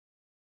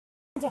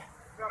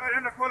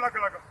रखो लग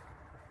लग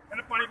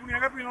इन्हें पानी पूनी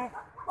है पी लो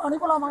पानी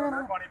पिलावांगे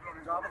ना पानी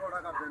पिलाने चाह पकौड़ा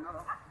कर देना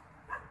दा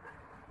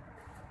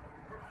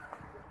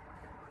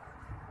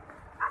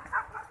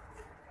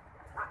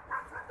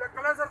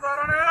चकले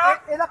सरदारा ने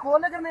एदा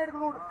खोल ले ग्रेनेड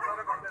ग्रूड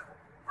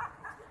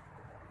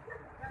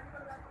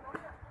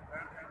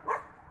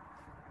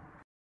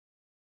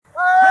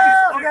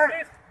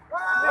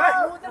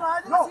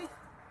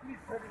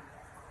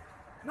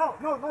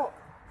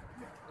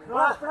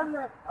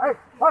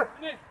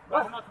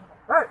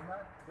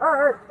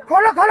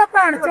खोलो खोलो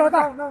पैन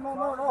चौथा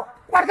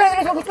पर्दा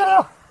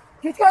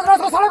खींच के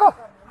रखो साले को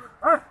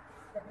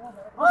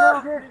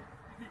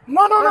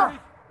नो नो नो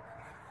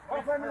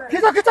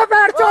खींचो खींचो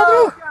पैन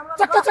चौधरी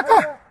चक्का चक्का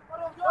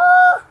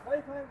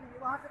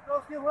वहां से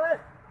क्रॉस किए हुए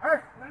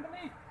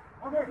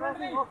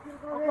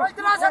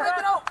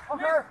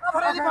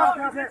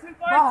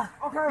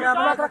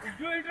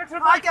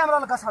कैमरा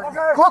लगा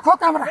साले खो खो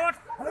कैमरा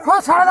खो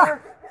साले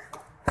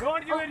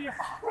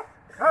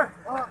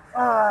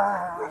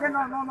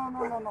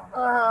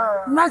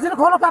मैगजीन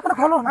खोलो पेपर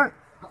खोलो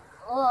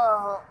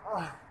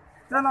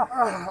चलो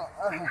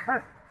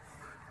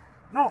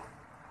no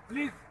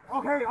please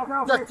okay okay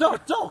okay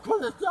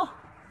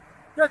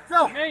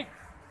चलो नहीं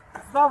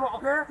स्टॉप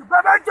ओके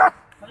बैठ जा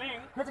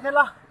खींच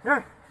खेला ओके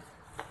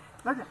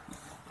ओके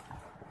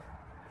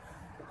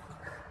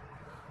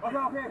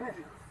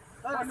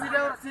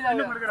सीधा सीधा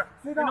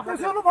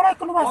बड़ा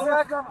इतना बस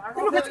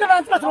इनको खींच के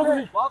लाइन पे चलो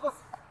वापस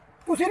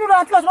तुसी नु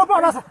लाइन पे चलो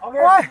बस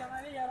ओए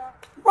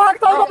भाग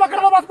तो को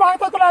पकड़ लो बस भाग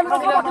तो लाइन में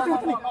चलो बाकी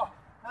चूत नहीं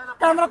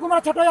कैमरा को मेरा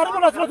छोटा यार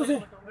को चलो तुसी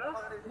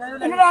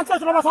इन लाइन पे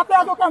चलो बस आप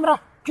आ दो कैमरा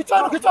खींचो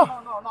इनको खींचो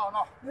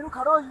इनु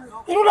खड़ो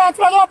इनु लाइन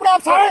पे अपने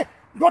आप सारे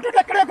गोटे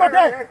टेकड़े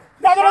गोटे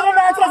दादा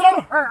लाइन पे चलो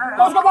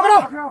उसको पकड़ो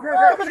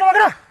उसको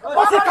पकड़ो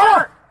वो सीखो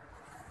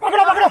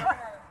पकड़ो पकड़ो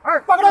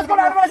पकड़ो उसको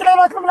लाइन में चलो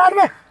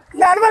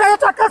लाइन में ले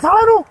चक्कर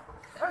साले नु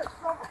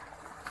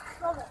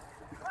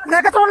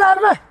लेके चलो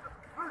लाइन में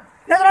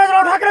ले चलो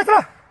उठा के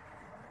चलो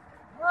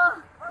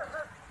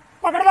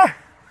पकड़ ले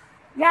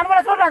लाइन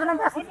में चलो लगना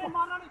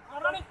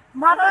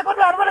मारना को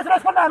लाइन में चलो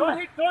इसको लाइन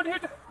में डोंट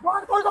हिट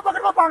बांध को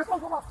पकड़ लो बांध को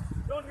बस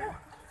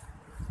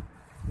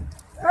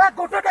ए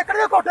गोटे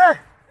टेकड़े गोटे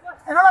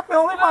इन्हां दा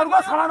प्यो भी मारूंगा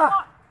साला दा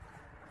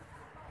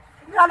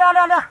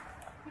ले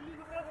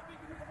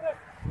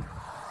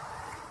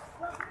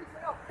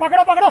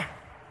पकड़ो पकड़ो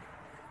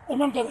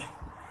इन्होंने चले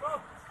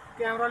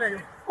कैमरा ले जाओ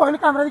कोई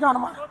नहीं कैमरे की गान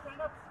मार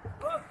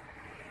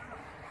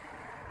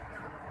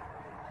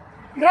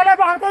ले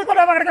बांध को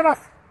ले पकड़ के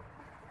बस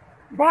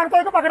बांध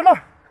को पकड़ लो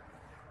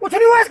कुछ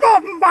नहीं हुआ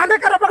इसको बांधे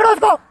कर पकड़ो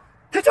उसको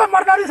खींचो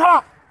मरना नहीं साला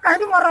कहीं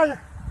नहीं मर रहा है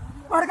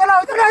मर के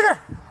लाओ इधर ले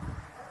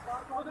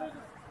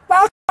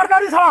पाउच मरना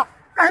नहीं साला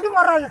कहीं नहीं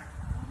मर रहा है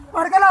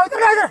मर के लाओ इधर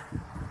ले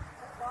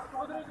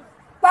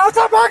पाउच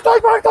भाग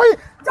तो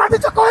जाती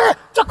चक्को ले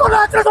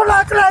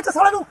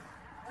साला नु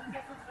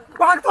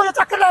भाग तो ये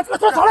चक्कर ले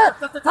साले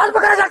थाल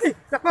पकड़ा जाती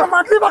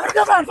टमाटर पकड़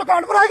के बैंड से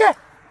कांड पर आएंगे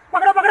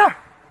पकड़ो पकड़ो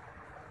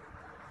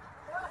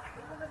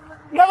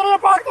ले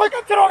भाग तो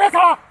कैप्चर हो गया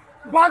साला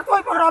भाग तो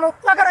ही पकड़ा लो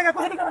क्या करेंगे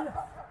कुछ नहीं करेंगे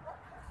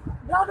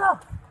जाओ जाओ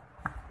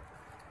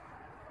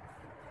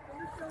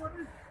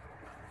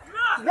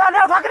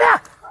ले उठा के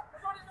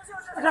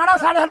राणा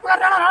साले हेल्प कर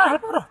राणा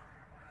हेल्प करो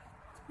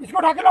इसको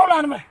उठा के लो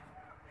लाइन में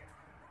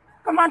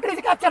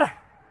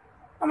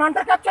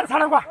कमांडर कैप्चर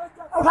सालों का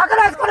उठा के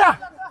ला इसको ले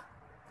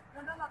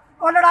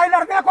और लड़ाई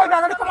लड़ते हैं कोई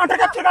बात नहीं कमांडर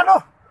कैप्चर कर लो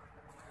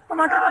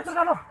कमांडर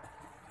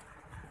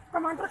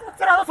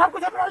कैप्चर आ दो सब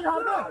कुछ लड़ाई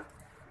हार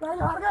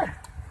गए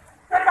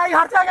लड़ाई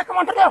हारते आगे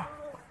कमांडर दो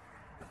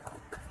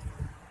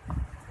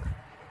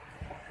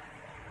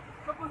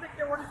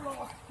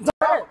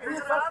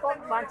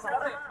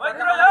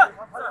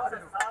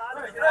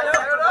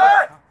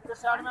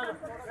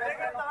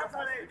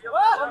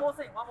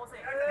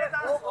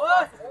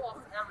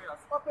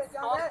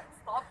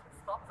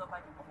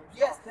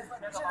Yes.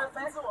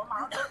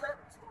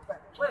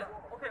 Wait.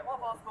 Okay. All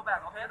of us go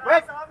back. Okay.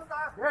 Wait.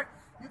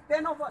 You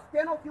 10 of us.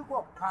 10 of you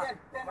go. 10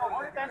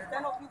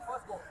 of you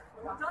first go.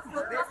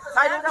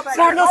 Side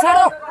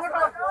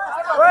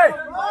wait.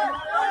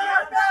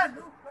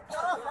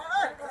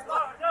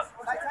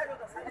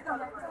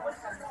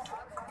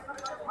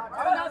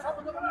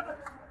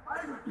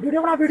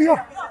 Video बना वीडियो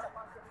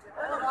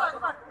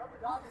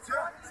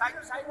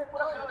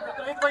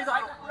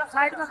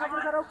साइड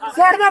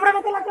में अपने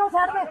बंदे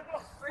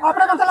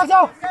लग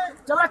जाओ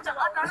चलो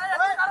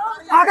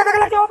आगे तक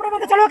लग जाओ अपने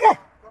बंदे चलो के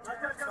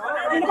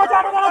इनको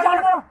जाने दो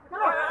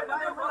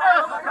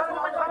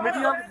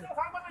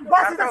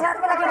बस इधर साइड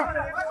में लग जाओ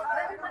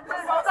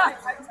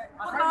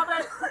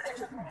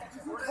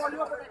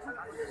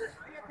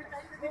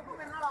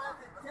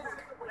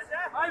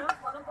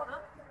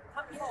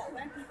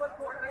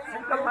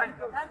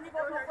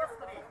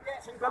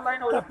सिंगल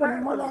लाइन हो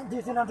कैप्टन मला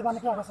जैसे ना जमाने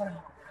क्या कसम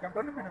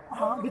कैप्टन ने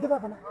हां विधवा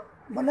बने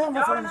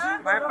मैं साला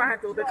मैं पाए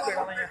तो उधर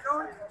पेड़ा नहीं है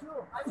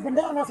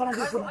बंदे मैं साला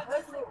जैसे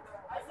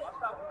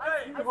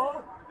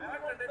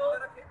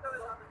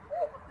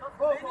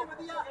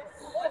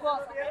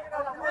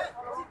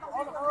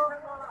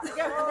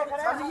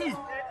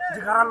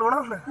जगारा लोना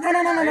नहीं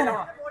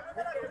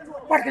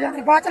पटक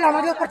जाने बाद च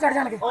लावांगे ऊपर चढ़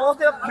जाएंगे ओ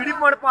ते मीडियम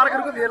पॉइंट पार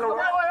करके फिर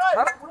लोना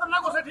सर उधर ना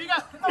घुसे ठीक है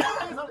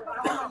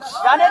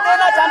जाने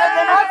देना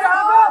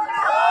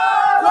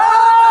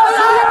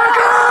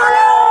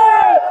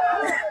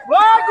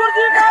वाहिगुरु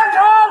जी का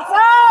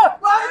खालसा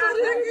वाहिगुरु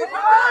जी की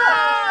फतेह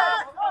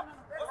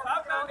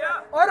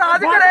और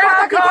आज करेगा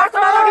खालसा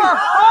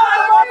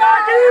भारत माता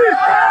की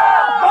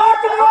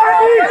भारत माता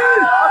की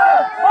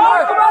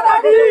भारत माता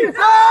की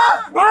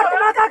भारत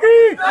माता की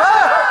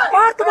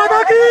भारत माता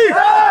की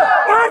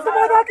भारत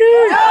माता की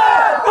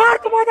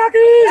भारत माता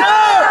की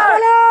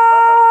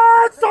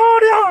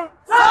सोनिया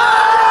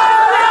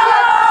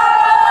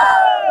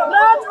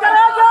राज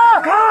करेगा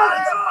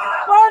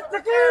भारत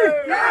की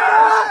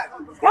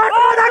भारत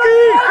माता की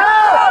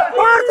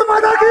भारत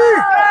माता की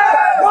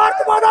भारत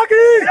माता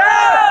की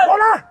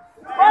बोला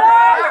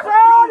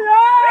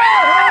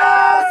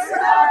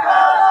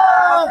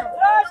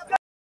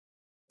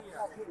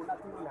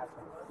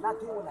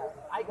Nothing will happen.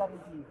 I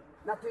guarantee you.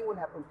 Nothing will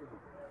happen to you.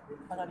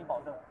 他让你保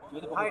证，绝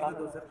对不会发生。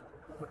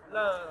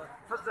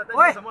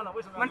喂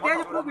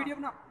，montage pro video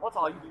बना। What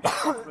are you doing?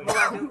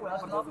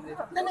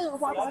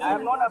 I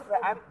am not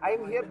afraid. I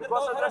am here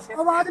because of the safety.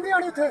 आवाज नहीं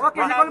आनी थे वो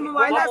किसी को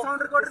मोबाइल है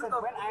साउंड रिकॉर्डर तो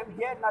When I am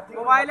here, nothing.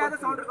 Mobile है तो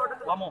sound recorder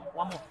One more.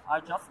 I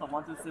just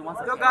want to say one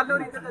thing. जो गाल हो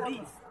रही थी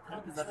Please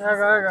take the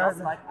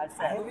just like I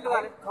said.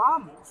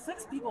 काम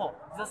 6 people,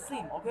 the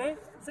same, okay?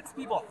 6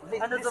 people.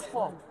 And there's a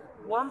 4.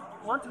 1,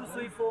 2,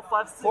 3, 4,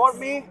 5, 6.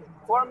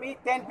 For me,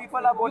 10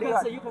 people are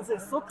bodyguards. You can say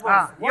so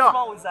close. What's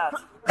wrong with that?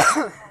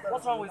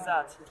 What's wrong with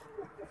that?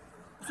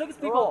 6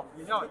 people.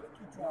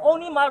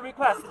 Only my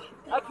request.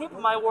 I keep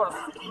my words.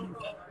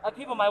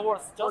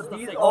 Just the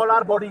sake. all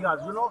are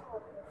bodyguards, you know.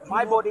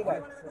 My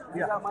bodyguards.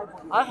 These Yeah. are my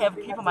bodyguards. I have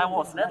keep my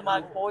words. Let my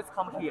boys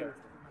come here.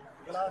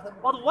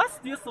 But why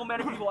still so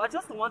many people? I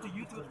just want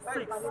you to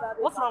 6.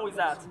 What's wrong with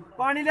that?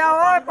 पानी ले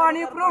आओ पानी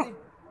ऊपर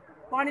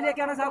पानी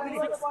लेके आना साहब के लिए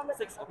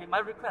 6. Okay, my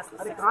request is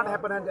 6. can't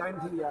happen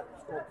anything yet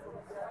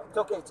It's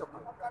okay.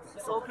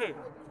 It's okay.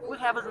 We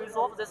have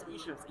resolved these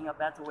issues in a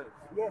better way.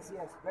 Yes.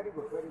 Very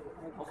good. Thank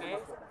you. Okay?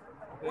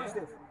 who is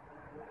this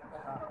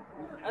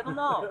I don't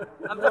know.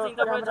 I'm just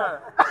interpreter.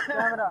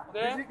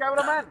 Okay?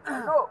 cameraman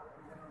no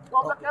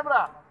stop the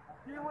camera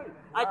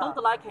I don't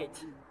like it.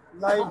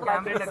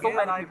 कैमरे लगे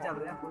हैं live चल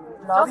रहे हैं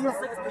Just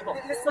 6 people.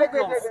 So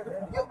close.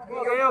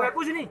 Okay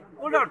कुछ नहीं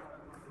hold on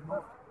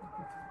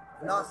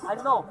I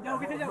know. जाओ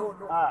किधर जाओ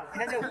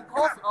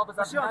Because of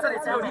the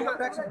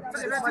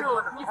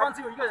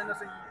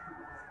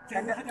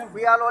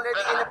We are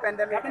already in a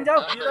pandemic. Captain जाओ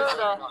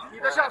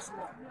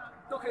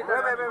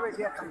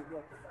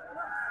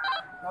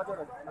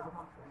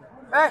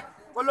Wait. Hey,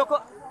 वो लोग को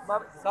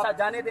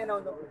जाने देना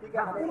उन लोग को, ठीक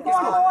है?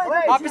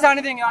 वापस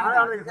आने देंगे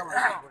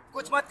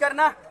कुछ मत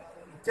करना,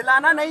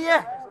 चिल्लाना नहीं है,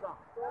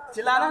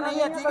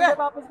 ठीक है?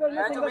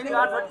 मेरी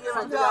गांड फटी है,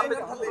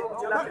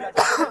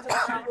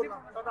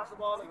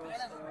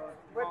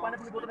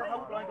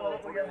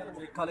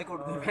 खाले कोट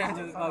दे रहे हैं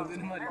जो कागज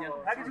ने मार गया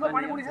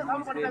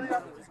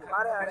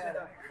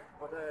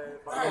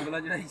बंगला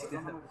जड़ाई छे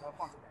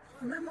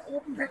मैं वो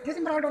बैठे सी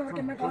मराल डोर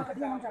के मैं कॉल कर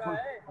दिया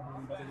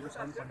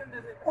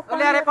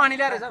ले आ रहे पानी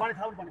ले आ रहे सर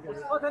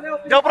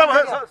जाओ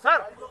सर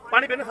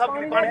पानी पीने साहब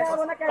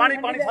पानी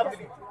साहब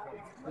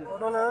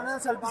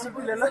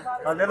सेल्फी ले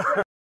लो